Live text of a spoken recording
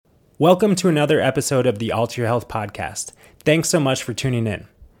Welcome to another episode of the Alter Your Health podcast. Thanks so much for tuning in.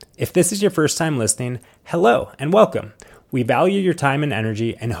 If this is your first time listening, hello and welcome. We value your time and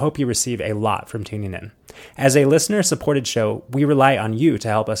energy and hope you receive a lot from tuning in. As a listener-supported show, we rely on you to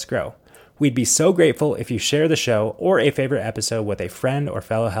help us grow. We'd be so grateful if you share the show or a favorite episode with a friend or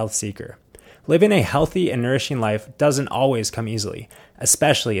fellow health seeker. Living a healthy and nourishing life doesn't always come easily,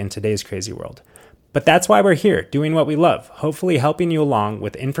 especially in today's crazy world. But that's why we're here, doing what we love, hopefully helping you along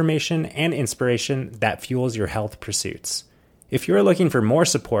with information and inspiration that fuels your health pursuits. If you're looking for more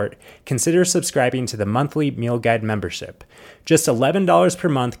support, consider subscribing to the monthly Meal Guide membership. Just $11 per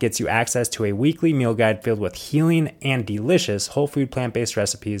month gets you access to a weekly meal guide filled with healing and delicious whole food plant-based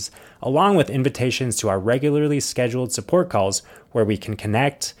recipes, along with invitations to our regularly scheduled support calls where we can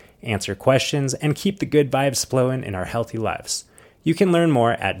connect, answer questions, and keep the good vibes flowing in our healthy lives. You can learn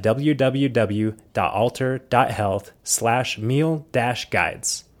more at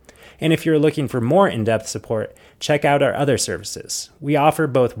www.alter.health/meal-guides. And if you're looking for more in-depth support, check out our other services. We offer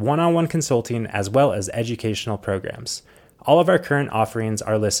both one-on-one consulting as well as educational programs. All of our current offerings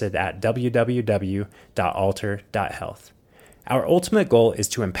are listed at www.alter.health. Our ultimate goal is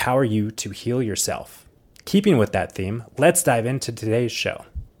to empower you to heal yourself. Keeping with that theme, let's dive into today's show.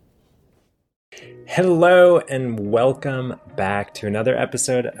 Hello and welcome back to another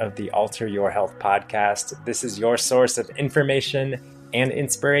episode of the Alter Your Health podcast. This is your source of information and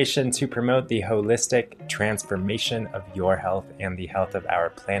inspiration to promote the holistic transformation of your health and the health of our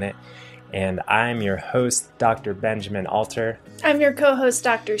planet. And I'm your host, Dr. Benjamin Alter. I'm your co-host,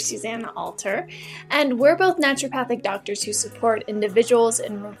 Dr. Susanna Alter, and we're both naturopathic doctors who support individuals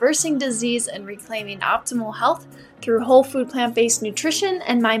in reversing disease and reclaiming optimal health through whole food plant-based nutrition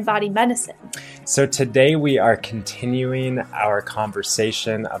and mind-body medicine. So today we are continuing our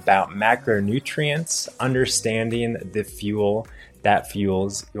conversation about macronutrients, understanding the fuel that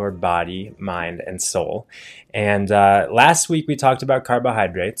fuels your body, mind, and soul. And last week we talked about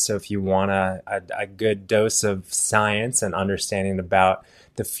carbohydrates. So if you want a good dose of science and understanding about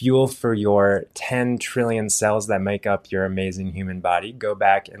the fuel for your 10 trillion cells that make up your amazing human body, go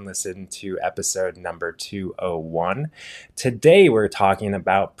back and listen to episode number 201. Today we're talking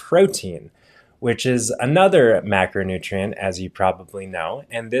about protein, which is another macronutrient, as you probably know.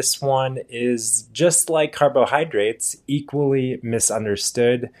 And this one is, just like carbohydrates, equally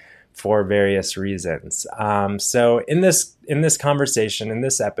misunderstood for various reasons. So in this conversation, in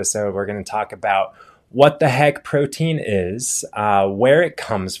this episode, we're going to talk about what the heck protein is, where it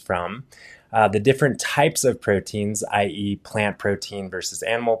comes from, the different types of proteins, i.e. plant protein versus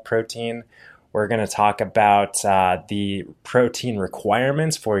animal protein. We're going to talk about the protein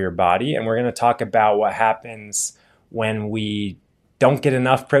requirements for your body, and we're going to talk about what happens when we don't get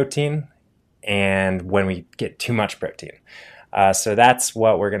enough protein and when we get too much protein. So that's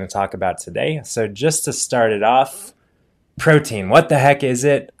what we're going to talk about today. So just to start it off, protein, what the heck is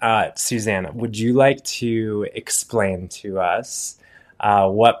it? Susanna, would you like to explain to us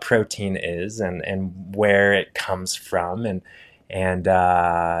what protein is and where it comes from? And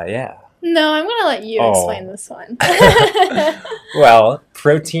yeah. No, I'm going to let you explain this one. Well,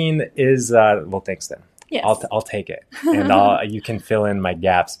 protein is, well, thanks then. Yes. I'll take it. And you can fill in my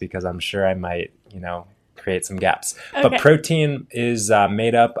gaps because I'm sure I might, create some gaps. Okay. But protein is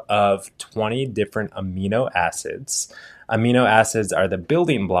made up of 20 different amino acids. Amino acids are the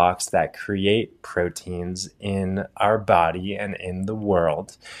building blocks that create proteins in our body and in the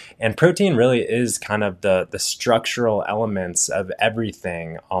world. And protein really is kind of the structural elements of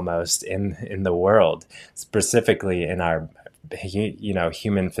everything almost in the world, specifically in our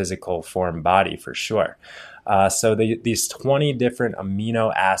human physical form body for sure. So these 20 different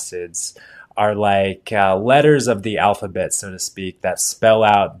amino acids are like letters of the alphabet, so to speak, that spell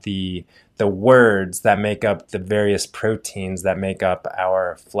out the words that make up the various proteins that make up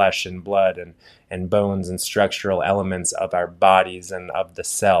our flesh and blood and bones and structural elements of our bodies and of the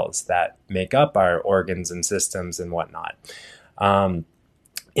cells that make up our organs and systems and whatnot.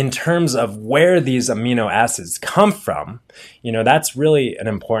 In terms of where these amino acids come from, that's really an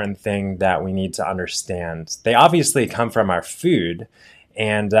important thing that we need to understand. They obviously come from our food,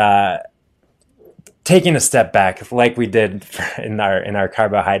 and taking a step back, like we did in our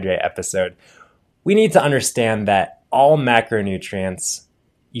carbohydrate episode, we need to understand that all macronutrients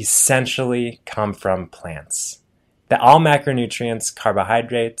essentially come from plants. That all macronutrients,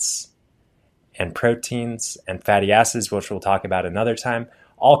 carbohydrates, and proteins, and fatty acids, which we'll talk about another time,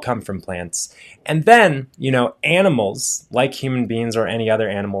 all come from plants. And then, animals, like human beings or any other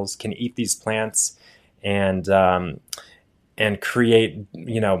animals, can eat these plants and create,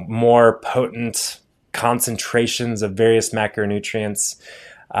 more potent concentrations of various macronutrients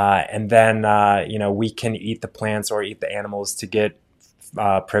And then, we can eat the plants or eat the animals to get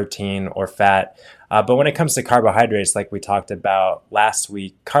protein or fat. But when it comes to carbohydrates, like we talked about last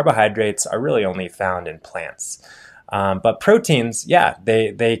week, carbohydrates are really only found in plants. But proteins,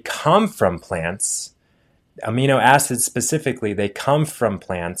 they come from plants. Amino acids specifically, they come from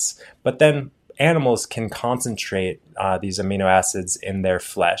plants, but then animals can concentrate these amino acids in their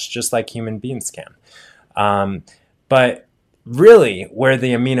flesh, just like human beings can. But really, where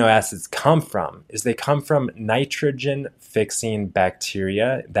the amino acids come from is they come from nitrogen-fixing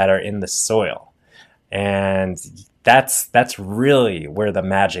bacteria that are in the soil. And that's really where the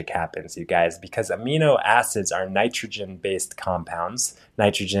magic happens, you guys, because amino acids are nitrogen-based compounds.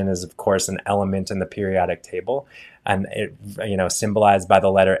 Nitrogen is, of course, an element in the periodic table, and it, symbolized by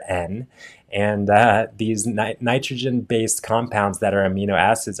the letter N. And these nitrogen-based compounds that are amino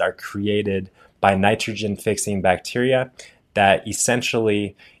acids are created by nitrogen-fixing bacteria that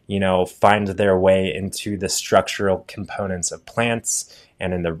essentially, find their way into the structural components of plants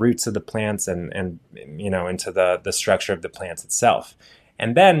and in the roots of the plants and into the structure of the plants itself.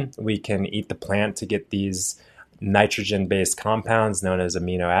 And then we can eat the plant to get these nitrogen-based compounds known as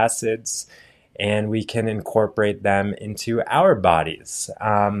amino acids, and we can incorporate them into our bodies.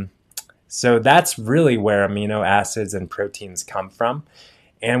 So that's really where amino acids and proteins come from.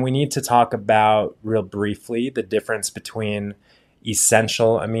 And we need to talk about, real briefly, the difference between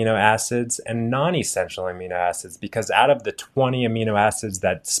essential amino acids and non-essential amino acids, because out of the 20 amino acids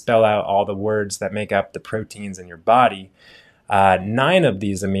that spell out all the words that make up the proteins in your body, 9 of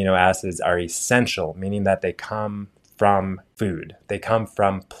these amino acids are essential, meaning that they come from food. They come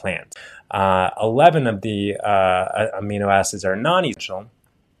from plants. 11 of the amino acids are non-essential,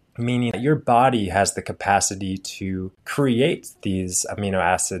 meaning that your body has the capacity to create these amino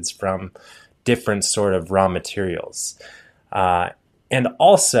acids from different sort of raw materials. And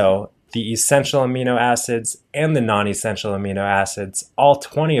also, the essential amino acids and the non-essential amino acids, all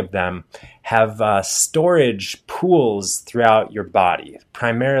 20 of them, have storage pools throughout your body,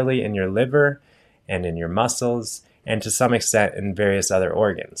 primarily in your liver and in your muscles, and to some extent in various other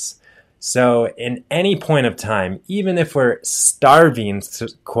organs. So in any point of time, even if we're starving,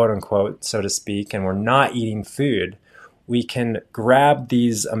 quote unquote, so to speak, and we're not eating food, we can grab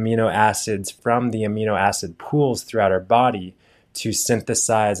these amino acids from the amino acid pools throughout our body to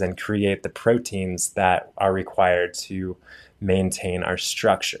synthesize and create the proteins that are required to maintain our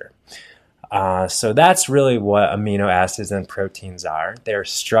structure. So that's really what amino acids and proteins are. They're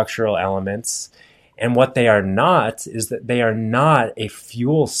structural elements. And what they are not is that they are not a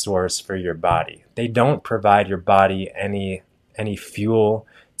fuel source for your body. They don't provide your body any fuel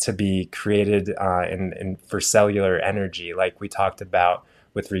to be created for cellular energy, like we talked about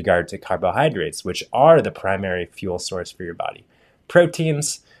with regard to carbohydrates, which are the primary fuel source for your body.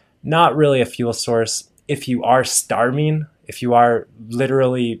 Proteins, not really a fuel source. If you are starving, if you are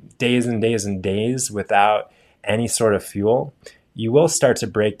literally days and days and days without any sort of fuel, you will start to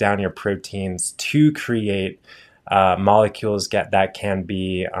break down your proteins to create molecules that can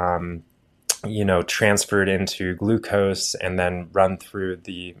be transferred into glucose and then run through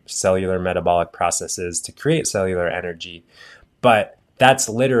the cellular metabolic processes to create cellular energy. But that's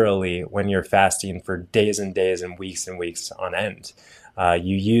literally when you're fasting for days and days and weeks on end.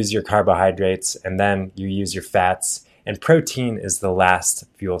 You use your carbohydrates and then you use your fats, and protein is the last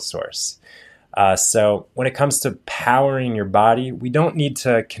fuel source. So when it comes to powering your body, we don't need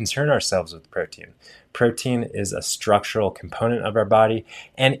to concern ourselves with protein. Protein is a structural component of our body.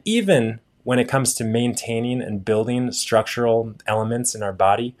 And even when it comes to maintaining and building structural elements in our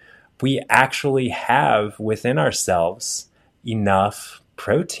body, we actually have within ourselves enough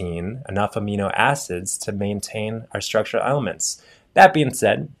protein, enough amino acids to maintain our structural elements. That being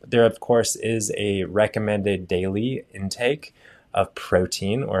said, there of course is a recommended daily intake of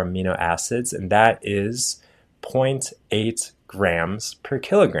protein or amino acids, and that is 0.8 grams per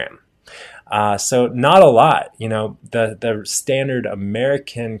kilogram. So not a lot. The standard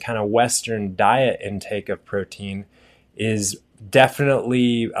American kind of Western diet intake of protein is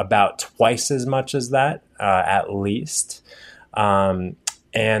definitely about twice as much as that, at least.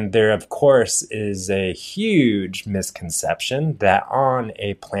 And there, of course, is a huge misconception that on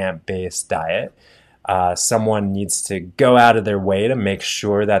a plant-based diet, someone needs to go out of their way to make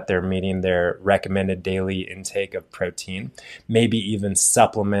sure that they're meeting their recommended daily intake of protein, maybe even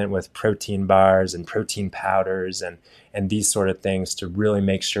supplement with protein bars and protein powders and these sort of things to really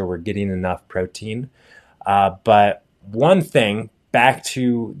make sure we're getting enough protein. But one thing back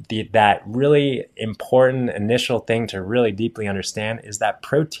to that really important initial thing to really deeply understand is that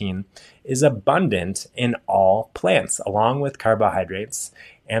protein is abundant in all plants, along with carbohydrates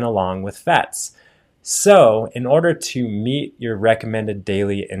and along with fats. So in order to meet your recommended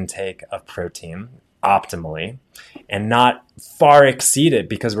daily intake of protein optimally and not far exceed it,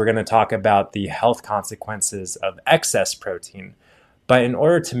 because we're going to talk about the health consequences of excess protein, but in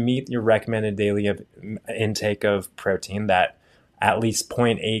order to meet your recommended daily intake of protein, that at least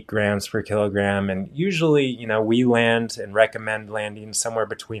 0.8 grams per kilogram, and usually, we land and recommend landing somewhere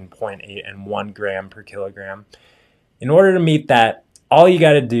between 0.8 and 1 gram per kilogram. In order to meet that, all you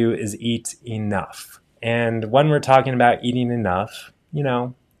got to do is eat enough. And when we're talking about eating enough,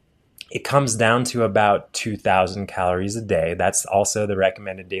 it comes down to about 2,000 calories a day. That's also the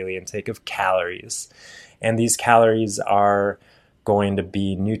recommended daily intake of calories. And these calories are going to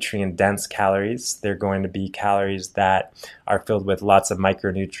be nutrient-dense calories. They're going to be calories that are filled with lots of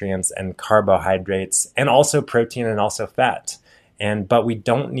micronutrients and carbohydrates, and also protein and also fat. But we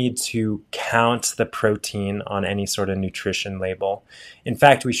don't need to count the protein on any sort of nutrition label. In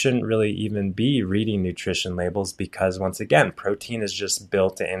fact, we shouldn't really even be reading nutrition labels because, once again, protein is just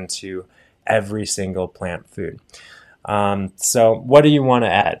built into every single plant food. So what do you want to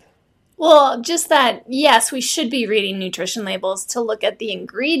add? Well, just that, yes, we should be reading nutrition labels to look at the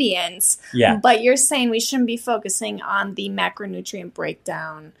ingredients. Yeah. But you're saying we shouldn't be focusing on the macronutrient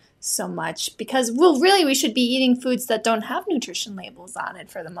breakdown so much because, we should be eating foods that don't have nutrition labels on it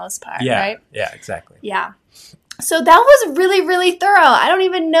for the most part, right? Yeah, exactly. Yeah. So that was really, really thorough. I don't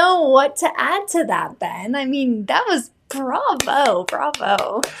even know what to add to that, Ben. I mean, that was bravo.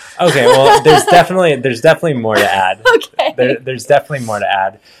 Okay, well, there's definitely more to add. Okay. There's definitely more to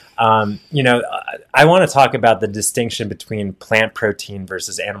add. I want to talk about the distinction between plant protein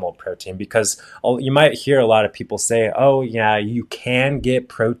versus animal protein, because you might hear a lot of people say, oh, yeah, you can get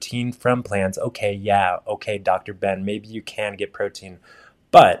protein from plants. Okay, Dr. Ben, maybe you can get protein,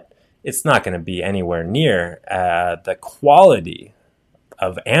 but it's not going to be anywhere near the quality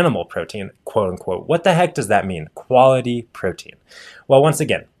of animal protein, quote unquote. What the heck does that mean? Quality protein. Well, once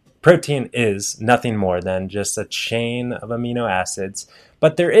again, protein is nothing more than just a chain of amino acids,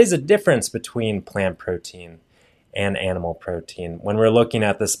 but there is a difference between plant protein and animal protein when we're looking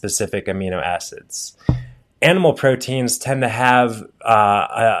at the specific amino acids. Animal proteins tend to have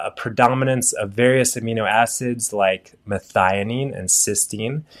a predominance of various amino acids like methionine and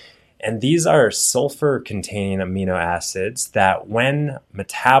cysteine, and these are sulfur-containing amino acids that, when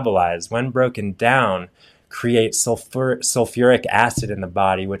metabolized, when broken down, create sulfuric acid in the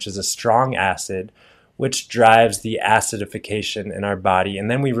body, which is a strong acid, which drives the acidification in our body.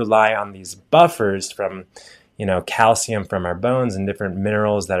 And then we rely on these buffers from, calcium from our bones and different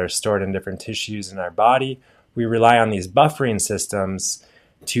minerals that are stored in different tissues in our body. We rely on these buffering systems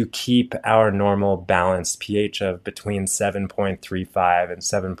to keep our normal balanced pH of between 7.35 and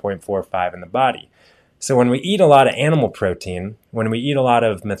 7.45 in the body. So when we eat a lot of animal protein, when we eat a lot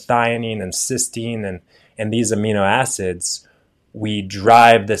of methionine and cysteine and these amino acids, we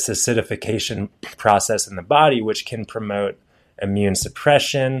drive this acidification process in the body, which can promote immune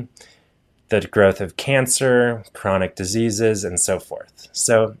suppression, the growth of cancer, chronic diseases, and so forth.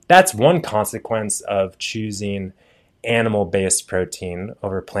 So that's one consequence of choosing animal-based protein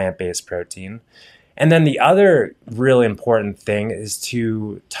over plant-based protein. And then the other really important thing is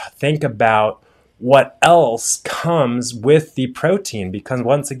to think about what else comes with the protein, because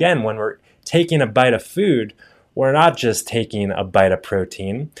once again, when we're taking a bite of food, we're not just taking a bite of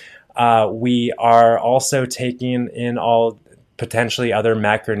protein. We are also taking in all potentially other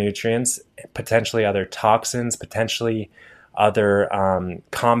macronutrients, potentially other toxins, potentially other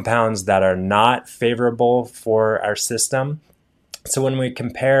compounds that are not favorable for our system. So when we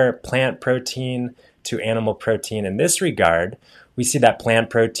compare plant protein to animal protein in this regard, we see that plant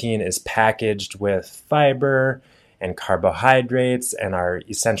protein is packaged with fiber and carbohydrates and our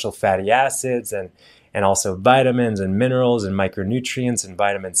essential fatty acids and also vitamins and minerals and micronutrients and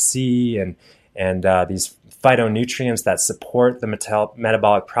vitamin C and these phytonutrients that support the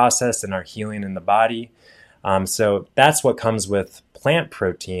metabolic process and our healing in the body. So that's what comes with plant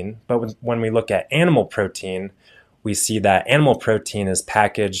protein. But when we look at animal protein, we see that animal protein is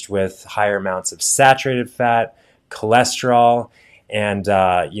packaged with higher amounts of saturated fat, cholesterol, and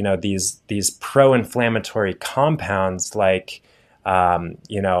these pro-inflammatory compounds like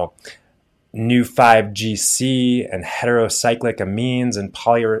new 5-GC and heterocyclic amines and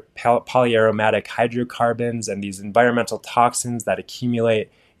polyaromatic hydrocarbons and these environmental toxins that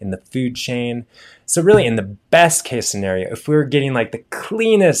accumulate in the food chain. So really, in the best case scenario, if we were getting like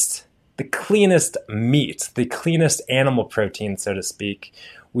the the cleanest meat, the cleanest animal protein, so to speak,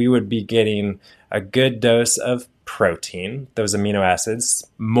 we would be getting a good dose of protein, those amino acids,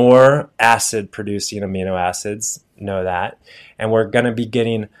 more acid-producing amino acids, know that. And we're going to be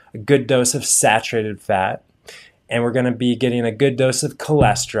getting a good dose of saturated fat. And we're going to be getting a good dose of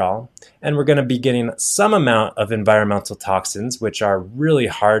cholesterol. And we're going to be getting some amount of environmental toxins, which are really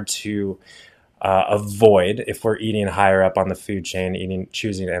hard to avoid if we're eating higher up on the food chain,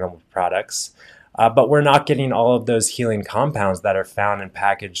 choosing animal products. But we're not getting all of those healing compounds that are found and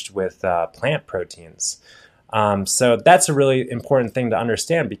packaged with plant proteins. So that's a really important thing to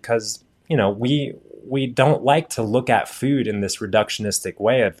understand because, we don't like to look at food in this reductionistic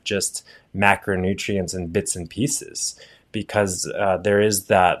way of just macronutrients and bits and pieces, because there is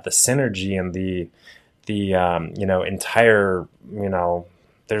the synergy and the entire,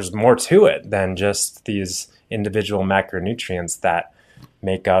 there's more to it than just these individual macronutrients that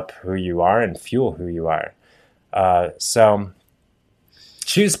make up who you are and fuel who you are. So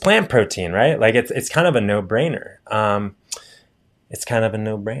choose plant protein, right? Like it's kind of a no-brainer.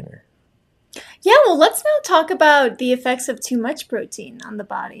 Yeah, well, let's now talk about the effects of too much protein on the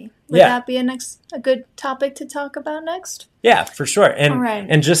body. Would that be a good topic to talk about next? Yeah, for sure. And all right.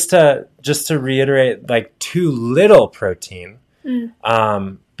 And just to reiterate, like too little protein.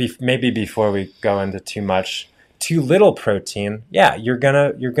 Maybe before we go into too much, too little protein. Yeah, you're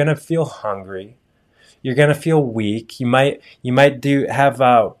gonna feel hungry. You're gonna feel weak. You might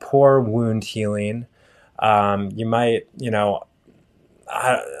have poor wound healing. You might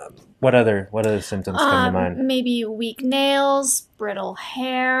What other symptoms come to mind? Maybe weak nails, brittle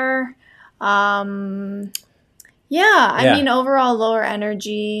hair. I mean, overall lower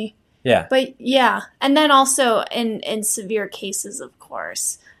energy. Yeah. But yeah, and then also in severe cases, of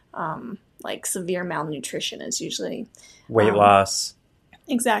course, like severe malnutrition is usually weight loss.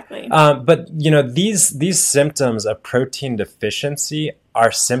 Exactly. But these symptoms of protein deficiency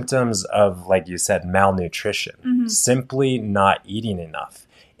are symptoms of, like you said, malnutrition. Simply not eating enough.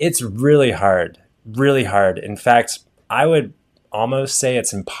 It's really hard. In fact, I would almost say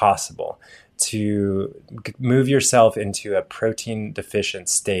it's impossible to move yourself into a protein deficient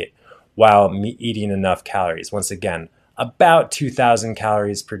state while eating enough calories. Once again, about 2,000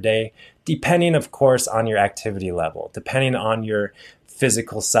 calories per day, depending, of course, on your activity level, depending on your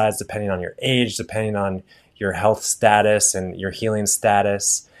physical size, depending on your age, depending on your health status and your healing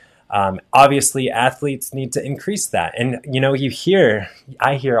status. Obviously, athletes need to increase that. And,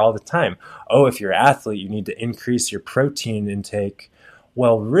 I hear all the time, if you're an athlete, you need to increase your protein intake.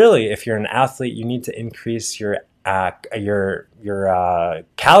 Well, really, if you're an athlete, you need to increase your calorie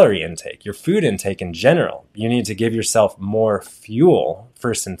intake, your food intake in general. You need to give yourself more fuel,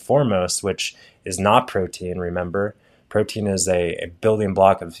 first and foremost, which is not protein, remember. Protein is a building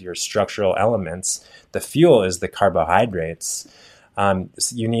block of your structural elements. The fuel is the carbohydrates. So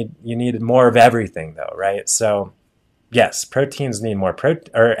you need more of everything, though, right? So, yes, athletes need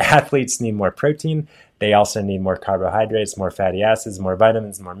more protein. They also need more carbohydrates, more fatty acids, more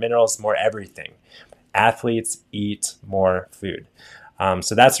vitamins, more minerals, more everything. Athletes eat more food.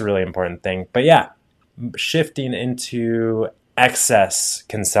 So that's a really important thing. But yeah, shifting into excess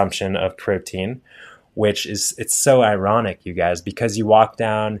consumption of protein, it's so ironic, you guys, because you walk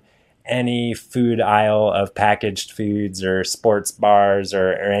down any food aisle of packaged foods or sports bars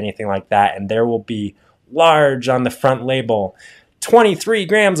or anything like that, and there will be large on the front label, 23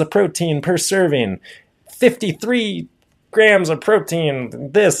 grams of protein per serving, 53 grams of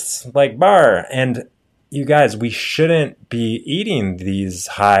protein, this bar. And you guys, we shouldn't be eating these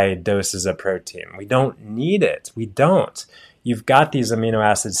high doses of protein. We don't need it. We don't. You've got these amino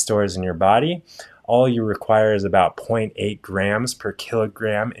acid stores in your body. All you require is about 0.8 grams per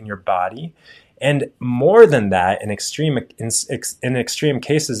kilogram in your body. And more than that, in extreme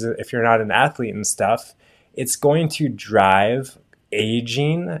cases, if you're not an athlete and stuff, it's going to drive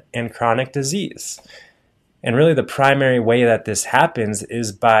aging and chronic disease. And really the primary way that this happens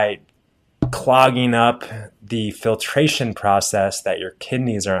is by clogging up the filtration process that your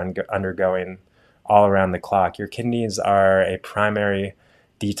kidneys are undergoing all around the clock. Your kidneys are a primary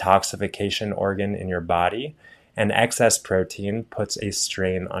detoxification organ in your body, and excess protein puts a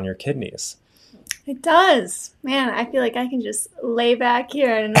strain on your kidneys. It does. Man, I feel like I can just lay back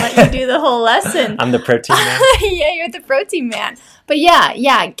here and let you do the whole lesson. I'm the protein man. Yeah, you're the protein man. But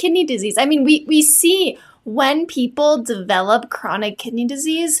yeah, kidney disease. I mean, we see when people develop chronic kidney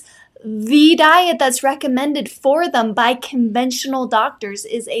disease, the diet that's recommended for them by conventional doctors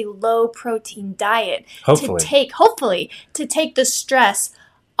is a low protein diet. Hopefully. To take the stress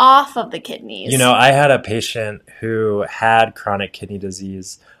off of the kidneys. I had a patient who had chronic kidney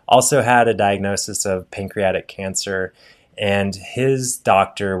disease, also had a diagnosis of pancreatic cancer, and his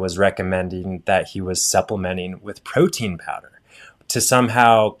doctor was recommending that he was supplementing with protein powder to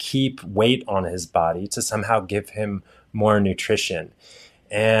somehow keep weight on his body, to somehow give him more nutrition.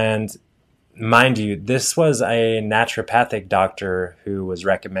 And mind you, this was a naturopathic doctor who was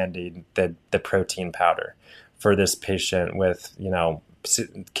recommending the protein powder for this patient with,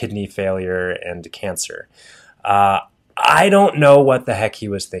 kidney failure and cancer. I don't know what the heck he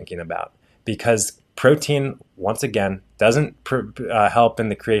was thinking about, because protein, once again, doesn't help in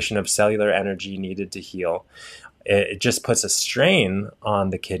the creation of cellular energy needed to heal. It just puts a strain on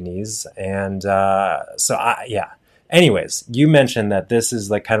the kidneys. And Anyways, you mentioned that this is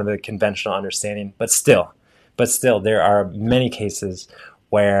like kind of the conventional understanding, but still, there are many cases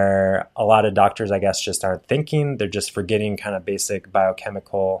where a lot of doctors, I guess, just aren't thinking. They're just forgetting kind of basic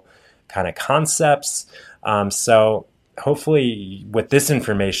biochemical kind of concepts. So hopefully with this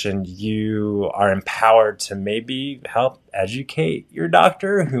information, you are empowered to maybe help educate your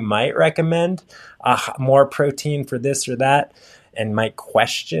doctor who might recommend more protein for this or that, and might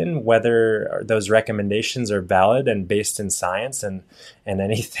question whether those recommendations are valid and based in science and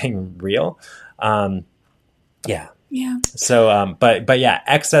anything real. Yeah. So, but yeah,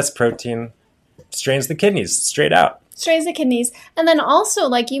 excess protein strains the kidneys straight out. Strains the kidneys. And then also,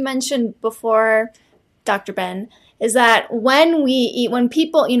 like you mentioned before, Dr. Ben, is that when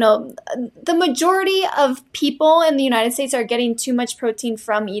people, the majority of people in the United States are getting too much protein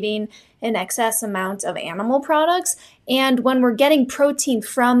from eating an excess amount of animal products. And when we're getting protein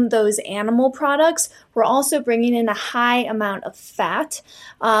from those animal products, we're also bringing in a high amount of fat,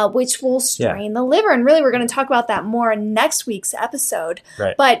 which will strain the liver. And really, we're going to talk about that more in next week's episode.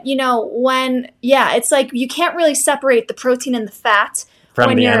 Right. But, it's like you can't really separate the protein and the fat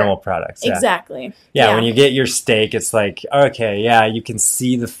from the animal products. Yeah. Exactly. Yeah, when you get your steak, it's like, okay, yeah, you can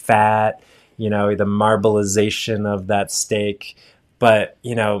see the fat, the marbleization of that steak. But,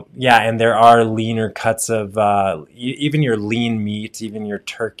 and there are leaner cuts of even your lean meat, even your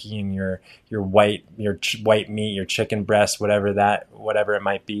turkey and your white meat, your chicken breast, whatever it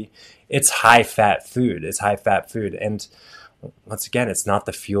might be. It's high fat food. And once again, it's not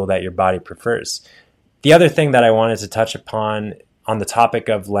the fuel that your body prefers. The other thing that I wanted to touch upon on the topic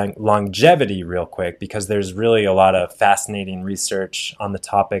of longevity real quick, because there's really a lot of fascinating research on the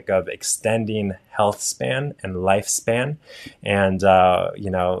topic of extending health span and lifespan. And,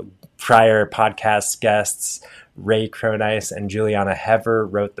 prior podcast guests, Ray Cronise and Juliana Hever,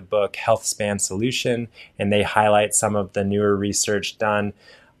 wrote the book Health Span Solution, and they highlight some of the newer research done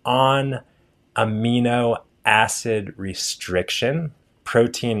on amino acid restriction,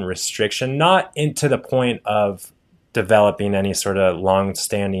 protein restriction, not into the point of developing any sort of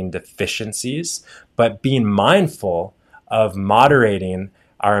long-standing deficiencies, but being mindful of moderating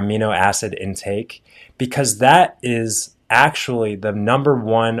our amino acid intake, because that is actually the number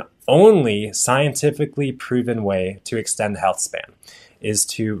one only scientifically proven way to extend health span, is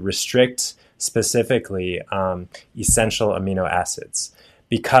to restrict specifically essential amino acids,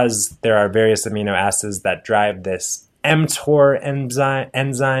 because there are various amino acids that drive this mTOR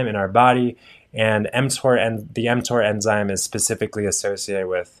enzyme in our body. And the mTOR enzyme is specifically associated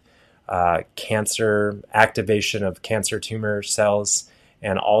with cancer, activation of cancer tumor cells,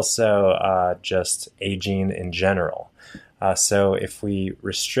 and also just aging in general. So if we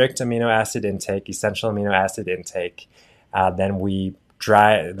restrict amino acid intake, essential amino acid intake, then we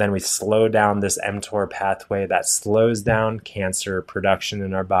slow down this mTOR pathway that slows down cancer production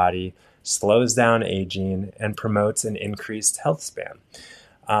in our body, slows down aging, and promotes an increased health span.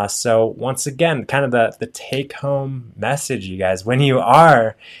 So once again, kind of the take-home message, you guys, when you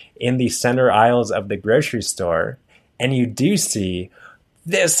are in the center aisles of the grocery store and you do see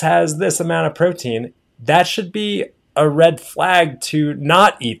this has this amount of protein, that should be a red flag to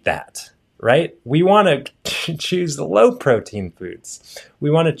not eat that, right? We want to choose low-protein foods. We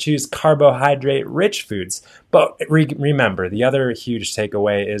want to choose carbohydrate-rich foods. But remember, the other huge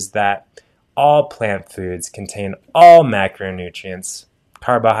takeaway is that all plant foods contain all macronutrients: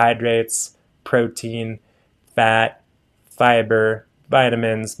 carbohydrates, protein, fat, fiber,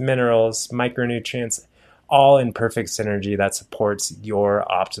 vitamins, minerals, micronutrients, all in perfect synergy that supports your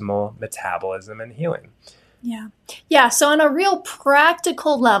optimal metabolism and healing. Yeah. So on a real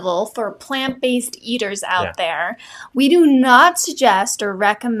practical level for plant-based eaters out there, we do not suggest or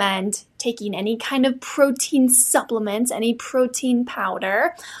recommend taking any kind of protein supplements, any protein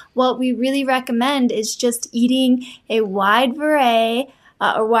powder. What we really recommend is just eating a wide array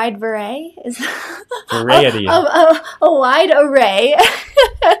a wide variety is variety. a wide array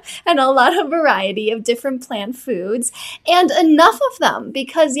and a lot of variety of different plant foods, and enough of them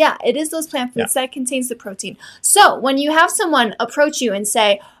because, it is those plant foods that contains the protein. So when you have someone approach you and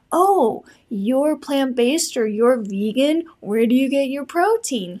say, oh, you're plant-based or you're vegan, where do you get your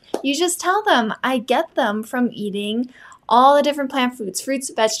protein? You just tell them, I get them from eating all the different plant foods, fruits,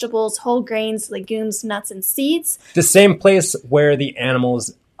 vegetables, whole grains, legumes, nuts, and seeds. The same place where the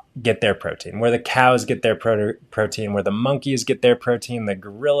animals get their protein, where the cows get their protein, where the monkeys get their protein, the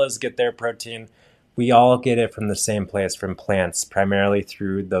gorillas get their protein. We all get it from the same place, from plants, primarily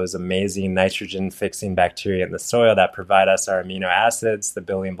through those amazing nitrogen-fixing bacteria in the soil that provide us our amino acids, the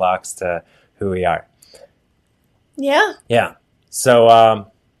building blocks to who we are. Yeah. Yeah.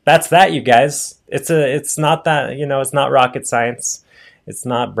 So that's that, you guys. It's not that, it's not rocket science. It's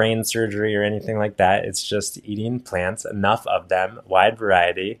not brain surgery or anything like that. It's just eating plants, enough of them, wide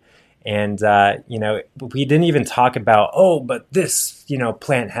variety. And, we didn't even talk about, but this,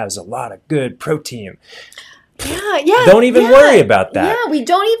 plant has a lot of good protein. Yeah. Don't even worry about that. Yeah, we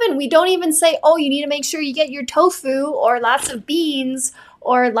don't even say, you need to make sure you get your tofu or lots of beans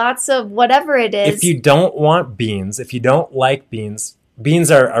or lots of whatever it is. If you don't want beans, if you don't like beans,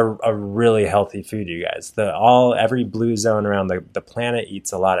 beans are a really healthy food, you guys. Every blue zone around the planet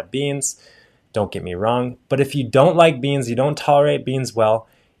eats a lot of beans. Don't get me wrong. But if you don't like beans, you don't tolerate beans well,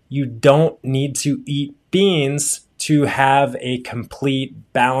 you don't need to eat beans to have a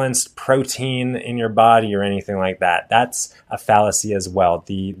complete balanced protein in your body or anything like that. That's a fallacy as well,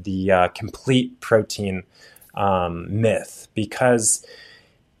 the complete protein myth, because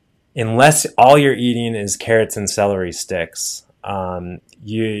unless all you're eating is carrots and celery sticks,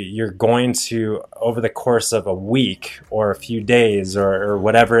 you're going to, over the course of a week or a few days or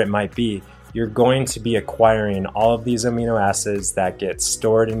whatever it might be, you're going to be acquiring all of these amino acids that get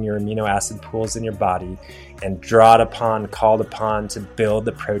stored in your amino acid pools in your body and called upon to build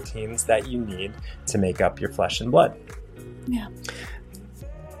the proteins that you need to make up your flesh and blood. Yeah.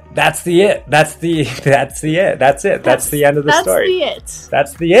 That's the it. That's the it. That's it. That's the end of the story.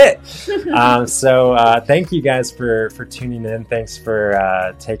 That's the it. So thank you guys for tuning in. Thanks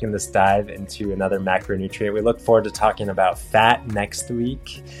for taking this dive into another macronutrient. We look forward to talking about fat next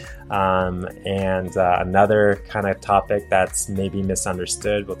week. And another kind of topic that's maybe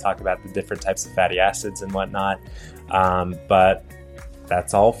misunderstood. We'll talk about the different types of fatty acids and whatnot. But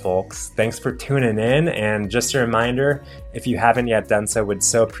that's all, folks. Thanks for tuning in. And just a reminder, if you haven't yet done so, would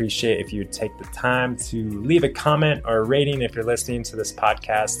so appreciate if you take the time to leave a comment or a rating if you're listening to this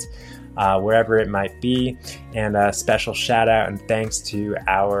podcast, wherever it might be. And a special shout out and thanks to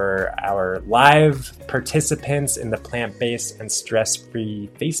our live participants in the Plant-Based and Stress-Free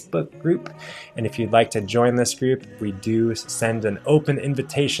Facebook group. And if you'd like to join this group, we do send an open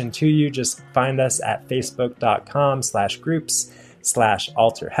invitation to you. Just find us at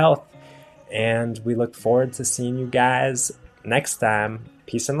facebook.com/groups/alterhealth. And we look forward to seeing you guys next time.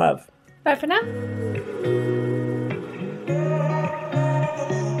 Peace and love. Bye for now.